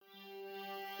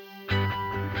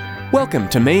Welcome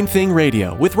to Main Thing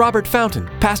Radio with Robert Fountain,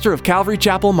 pastor of Calvary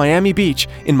Chapel, Miami Beach,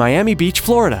 in Miami Beach,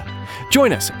 Florida.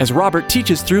 Join us as Robert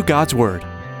teaches through God's Word.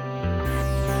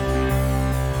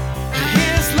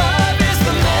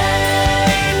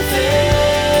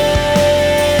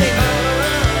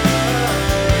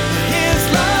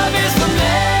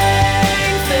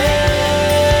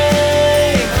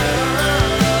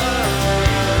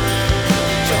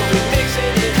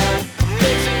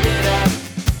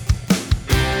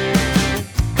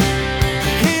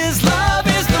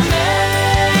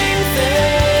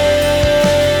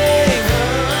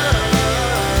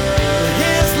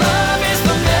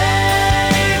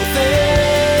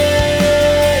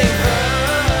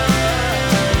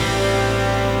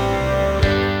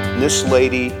 This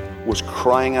lady was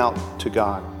crying out to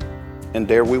God, and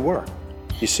there we were.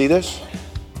 You see this?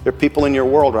 There are people in your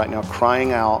world right now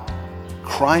crying out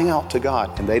to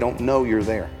God, and they don't know you're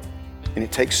there. And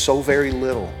it takes so very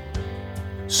little.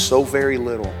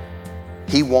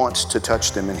 He wants to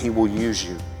touch them, and He will use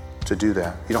you to do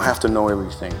that. You don't have to know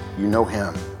everything. You know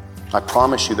Him. I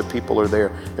promise you the people are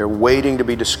there. They're waiting to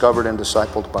be discovered and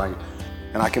discipled by you.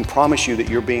 And I can promise you that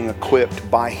you're being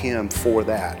equipped by Him for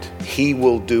that. He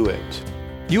will do it.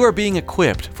 You are being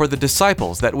equipped for the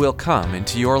disciples that will come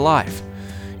into your life.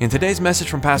 In today's message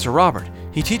from Pastor Robert,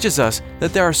 he teaches us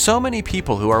that there are so many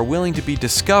people who are willing to be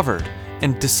discovered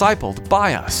and discipled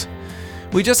by us.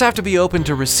 We just have to be open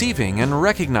to receiving and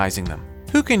recognizing them.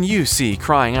 Who can you see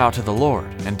crying out to the Lord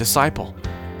and disciple?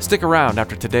 Stick around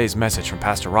after today's message from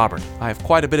Pastor Robert. I have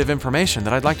quite a bit of information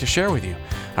that I'd like to share with you.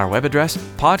 Our web address,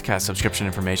 podcast subscription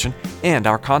information, and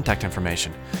our contact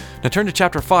information. Now turn to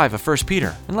chapter 5 of 1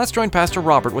 Peter, and let's join Pastor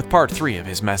Robert with part 3 of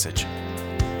his message.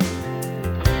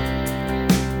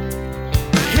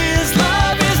 His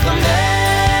love is the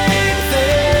main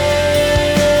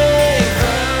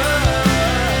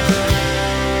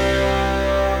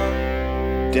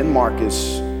thing. Denmark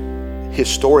is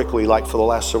historically, like for the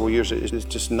last several years, it's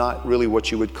just not really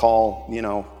what you would call,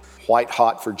 white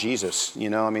hot for Jesus.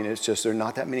 It's just, there are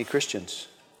not that many Christians.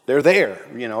 They're there,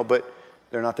 but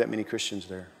there are not that many Christians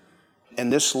there. And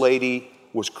this lady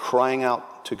was crying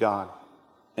out to God,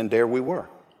 and there we were.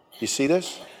 You see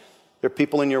this? There are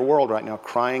people in your world right now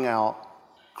crying out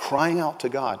to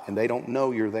God, and they don't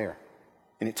know you're there.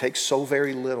 And it takes so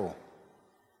very little.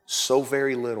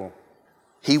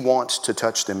 He wants to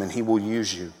touch them, and He will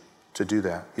use you to do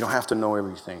that. You don't have to know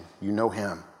everything. You know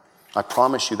Him. I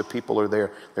promise you the people are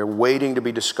there. They're waiting to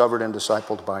be discovered and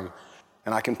discipled by you.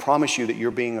 And I can promise you that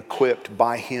you're being equipped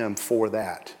by Him for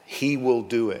that. He will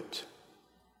do it.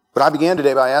 But I began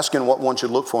today by asking what one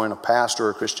should look for in a pastor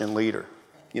or a Christian leader.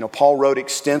 Paul wrote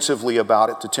extensively about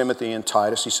it to Timothy and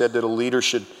Titus. He said that a leader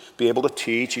should be able to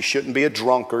teach. He shouldn't be a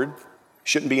drunkard.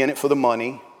 Shouldn't be in it for the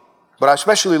money. But I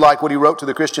especially like what he wrote to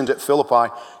the Christians at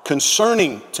Philippi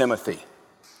concerning Timothy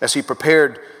as he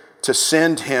prepared to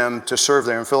send him to serve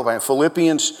there in Philippi. In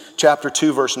Philippians chapter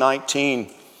 2, verse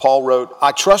 19, Paul wrote,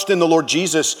 I trust in the Lord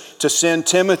Jesus to send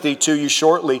Timothy to you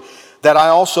shortly, that I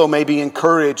also may be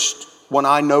encouraged when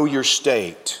I know your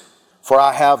state. For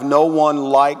I have no one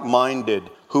like-minded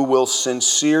who will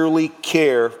sincerely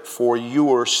care for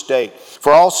your state.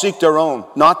 For all seek their own,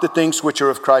 not the things which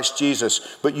are of Christ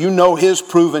Jesus, but you know His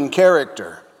proven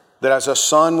character, that as a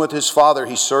son with his father,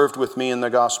 he served with me in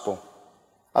the gospel.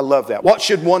 I love that. What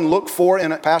should one look for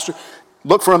in a pastor?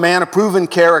 Look for a man of proven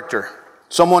character.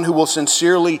 Someone who will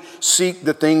sincerely seek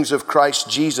the things of Christ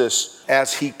Jesus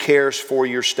as He cares for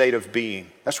your state of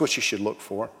being. That's what you should look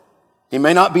for. He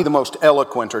may not be the most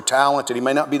eloquent or talented. He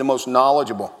may not be the most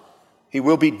knowledgeable. He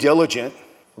will be diligent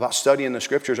about studying the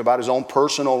Scriptures, about his own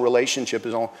personal relationship,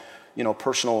 his own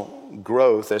personal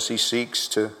growth as he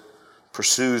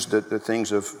pursues the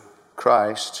things of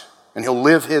Christ. And he'll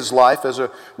live his life as a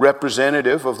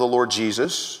representative of the Lord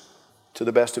Jesus to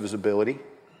the best of his ability.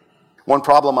 One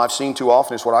problem I've seen too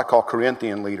often is what I call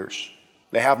Corinthian leaders.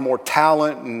 They have more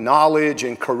talent and knowledge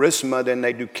and charisma than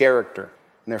they do character.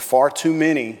 And there are far too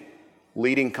many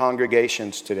leading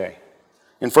congregations today.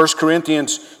 In 1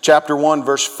 Corinthians chapter 1,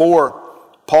 verse 4,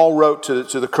 Paul wrote to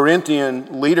the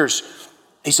Corinthian leaders,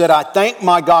 he said, I thank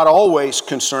my God always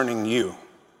concerning you,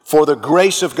 for the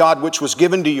grace of God which was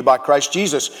given to you by Christ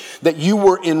Jesus, that you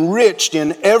were enriched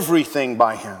in everything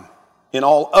by Him, in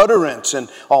all utterance and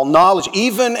all knowledge,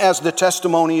 even as the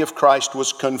testimony of Christ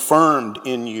was confirmed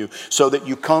in you, so that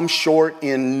you come short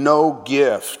in no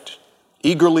gift,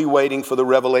 eagerly waiting for the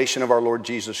revelation of our Lord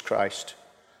Jesus Christ.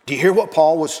 Do you hear what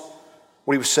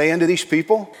he was saying to these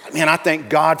people? Man, I thank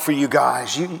God for you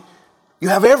guys. You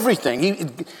have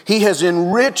everything. He has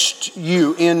enriched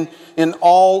you in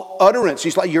all utterance.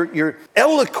 He's like, you're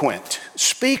eloquent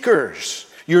speakers.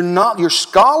 You're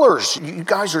scholars. You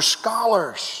guys are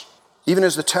scholars. Even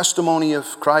as the testimony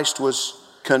of Christ was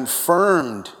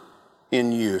confirmed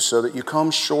in you, so that you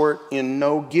come short in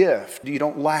no gift. You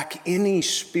don't lack any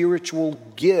spiritual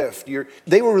gift.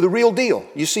 They were the real deal.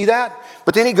 You see that?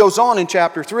 But then he goes on in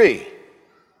chapter 3.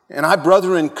 And I,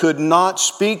 brethren, could not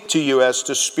speak to you as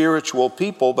to spiritual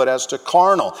people, but as to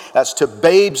carnal, as to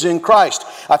babes in Christ.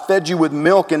 I fed you with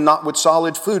milk and not with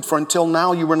solid food, for until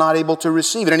now you were not able to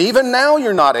receive it. And even now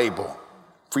you're not able,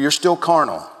 for you're still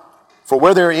carnal. For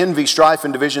where there are envy, strife,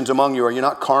 and divisions among you, are you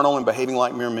not carnal and behaving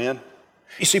like mere men?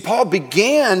 You see, Paul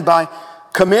began by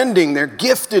commending their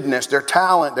giftedness, their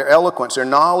talent, their eloquence, their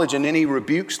knowledge, and then he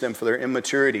rebukes them for their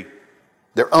immaturity,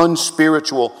 their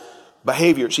unspiritual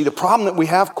behavior. See, the problem that we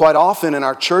have quite often in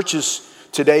our churches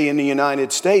today in the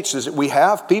United States is that we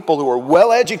have people who are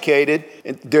well educated,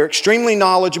 and they're extremely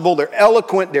knowledgeable, they're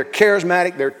eloquent, they're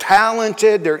charismatic, they're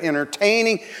talented, they're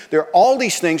entertaining, they're all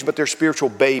these things, but they're spiritual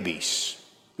babies.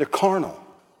 They're carnal,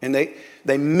 and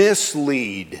they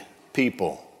mislead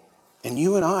people. And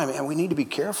you and I, man, we need to be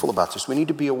careful about this. We need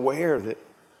to be aware that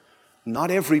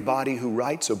not everybody who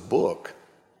writes a book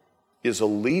is a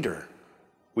leader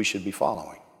we should be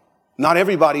following. Not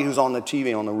everybody who's on the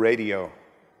TV, on the radio,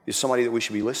 is somebody that we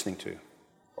should be listening to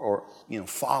or,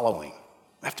 following.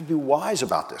 We have to be wise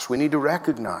about this. We need to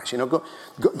recognize.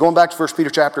 Going back to 1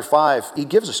 Peter chapter 5, he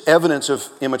gives us evidence of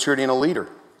immaturity in a leader.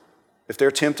 If they're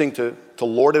attempting to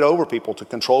lord it over people, to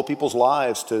control people's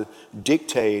lives, to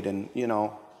dictate, and,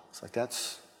 it's like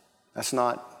that's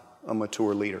not a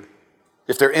mature leader.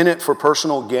 If they're in it for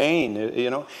personal gain,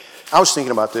 I was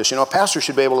thinking about this. A pastor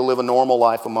should be able to live a normal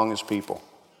life among his people.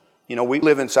 We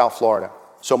live in South Florida.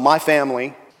 So my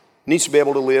family needs to be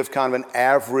able to live kind of an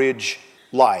average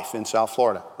life in South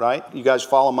Florida, right? You guys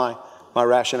follow my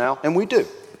rationale? And we do.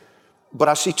 But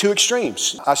I see two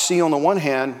extremes. I see on the one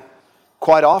hand,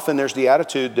 quite often there's the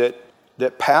attitude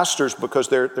that pastors, because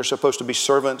they're supposed to be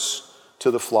servants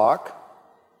to the flock,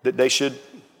 that they should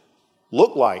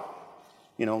look like,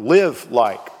 live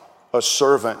like a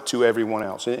servant to everyone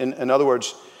else. In other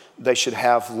words, they should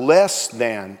have less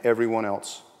than everyone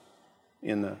else.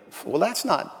 That's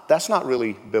not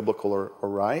really biblical or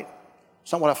right.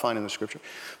 It's not what I find in the scripture.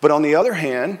 But on the other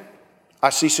hand,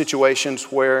 I see situations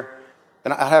where,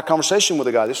 and I had a conversation with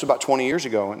a guy, this was about 20 years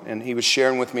ago, and he was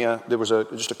sharing with me, there was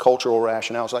just a cultural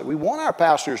rationale. It's like, we want our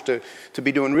pastors to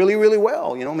be doing really, really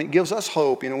well. It gives us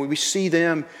hope. We see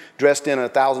them dressed in a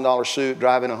 $1,000 suit,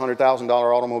 driving a $100,000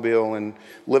 automobile, and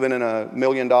living in $1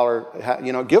 million,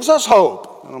 it gives us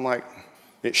hope. And I'm like,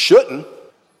 it shouldn't,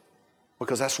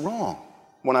 because that's wrong.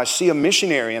 When I see a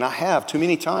missionary, and I have too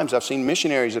many times, I've seen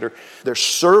missionaries they're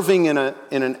serving in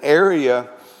an area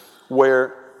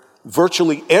where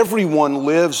virtually everyone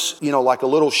lives, like a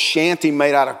little shanty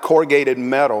made out of corrugated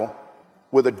metal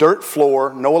with a dirt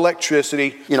floor, no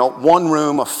electricity, one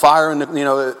room, a fire in the,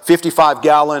 a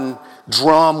 55-gallon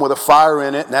drum with a fire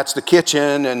in it, and that's the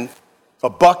kitchen, and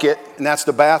a bucket, and that's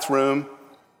the bathroom.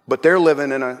 But they're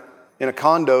living in a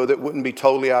condo that wouldn't be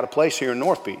totally out of place here in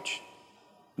North Beach.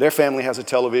 Their family has a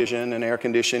television and air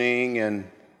conditioning, and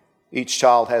each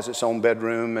child has its own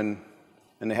bedroom, and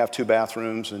they have 2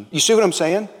 bathrooms. And you see what I'm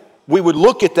saying? We would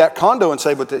look at that condo and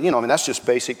say, but that's just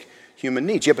basic human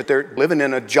needs. Yeah, but they're living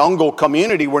in a jungle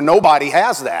community where nobody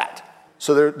has that.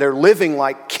 So they're living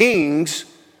like kings.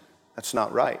 That's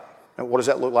not right. And what does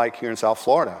that look like here in South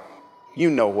Florida? You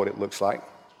know what it looks like.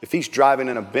 If he's driving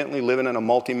in a Bentley, living in a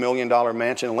multi-million-dollar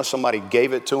mansion, unless somebody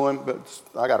gave it to him, but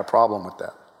I got a problem with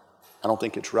that. I don't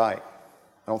think it's right.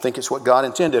 I don't think it's what God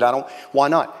intended. Why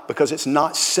not? Because it's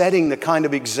not setting the kind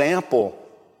of example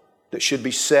that should be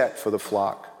set for the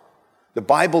flock. The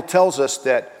Bible tells us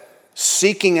that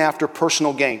seeking after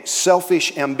personal gain,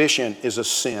 selfish ambition, is a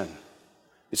sin.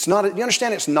 You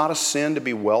understand it's not a sin to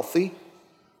be wealthy,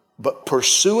 but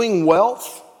pursuing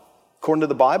wealth, according to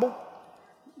the Bible,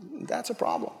 that's a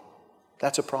problem.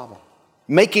 That's a problem.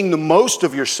 Making the most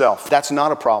of yourself, that's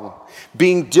not a problem.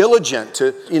 Being diligent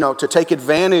to take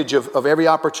advantage of every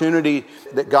opportunity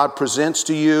that God presents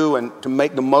to you and to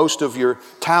make the most of your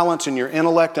talents and your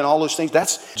intellect and all those things,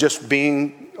 that's just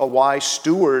being a wise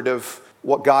steward of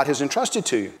what God has entrusted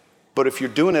to you. But if you're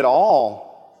doing it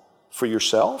all for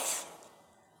yourself,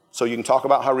 so you can talk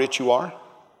about how rich you are,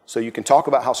 so you can talk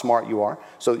about how smart you are,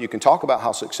 so that you can talk about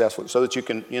how successful, so that you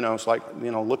can, it's like,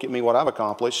 look at me, what I've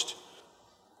accomplished.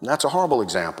 And that's a horrible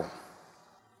example.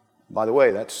 By the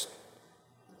way, that's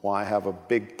why I have a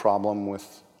big problem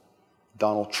with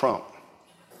Donald Trump.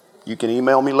 You can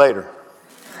email me later.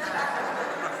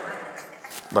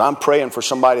 But I'm praying for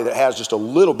somebody that has just a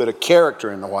little bit of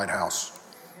character in the White House.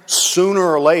 Sooner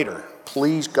or later,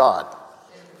 please God.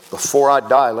 Before I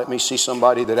die, let me see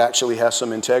somebody that actually has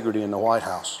some integrity in the White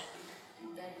House.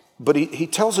 But he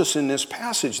tells us in this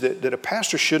passage that a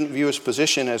pastor shouldn't view his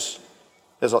position as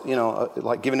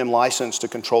like giving him license to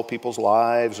control people's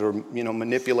lives or,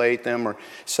 manipulate them or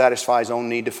satisfy his own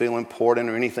need to feel important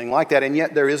or anything like that. And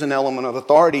yet there is an element of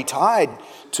authority tied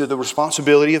to the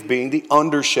responsibility of being the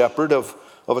under-shepherd of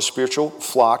a spiritual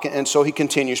flock. And so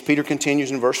Peter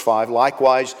continues in verse 5,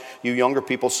 likewise, you younger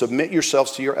people, submit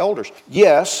yourselves to your elders.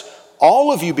 Yes,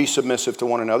 all of you be submissive to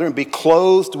one another and be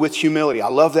clothed with humility. I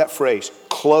love that phrase,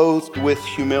 clothed with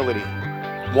humility.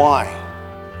 Why?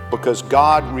 Because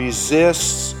God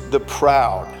resists the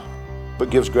proud, but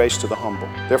gives grace to the humble.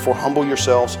 Therefore, humble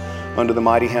yourselves under the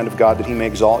mighty hand of God, that he may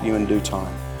exalt you in due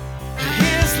time.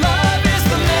 His love is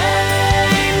the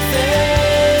main thing.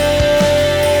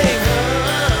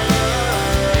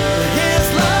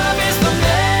 His love is the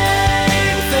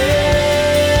main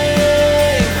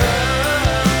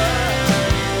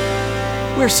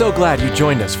thing. We're so glad you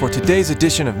joined us for today's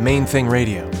edition of Main Thing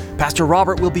Radio. Pastor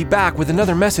Robert will be back with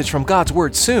another message from God's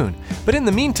Word soon. But in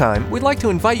the meantime, we'd like to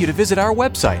invite you to visit our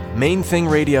website,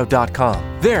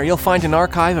 mainthingradio.com. There you'll find an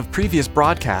archive of previous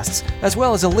broadcasts, as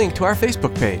well as a link to our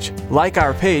Facebook page. Like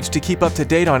our page to keep up to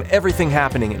date on everything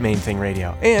happening at Main Thing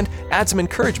Radio, and add some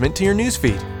encouragement to your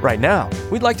newsfeed. Right now,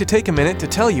 we'd like to take a minute to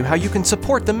tell you how you can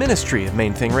support the ministry of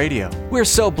Main Thing Radio. We're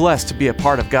so blessed to be a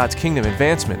part of God's kingdom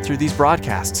advancement through these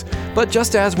broadcasts. But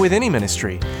just as with any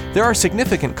ministry, there are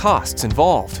significant costs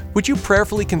involved. Would you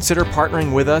prayerfully consider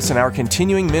partnering with us in our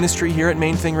continuing ministry here at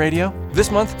Main Thing Radio? This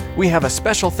month, we have a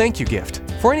special thank you gift.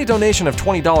 For any donation of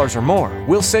 $20 or more,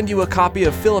 we'll send you a copy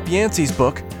of Philip Yancey's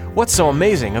book, What's So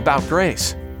Amazing About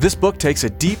Grace? This book takes a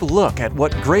deep look at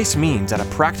what grace means at a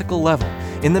practical level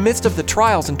in the midst of the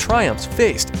trials and triumphs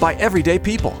faced by everyday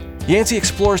people. Yancey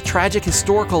explores tragic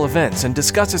historical events and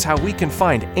discusses how we can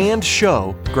find and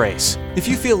show grace. If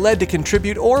you feel led to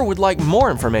contribute or would like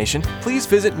more information, please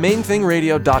visit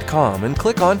mainthingradio.com and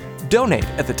click on Donate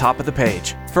at the top of the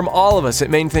page. From all of us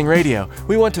at Main Thing Radio,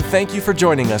 we want to thank you for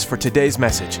joining us for today's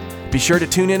message. Be sure to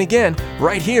tune in again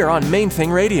right here on Main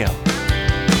Thing Radio.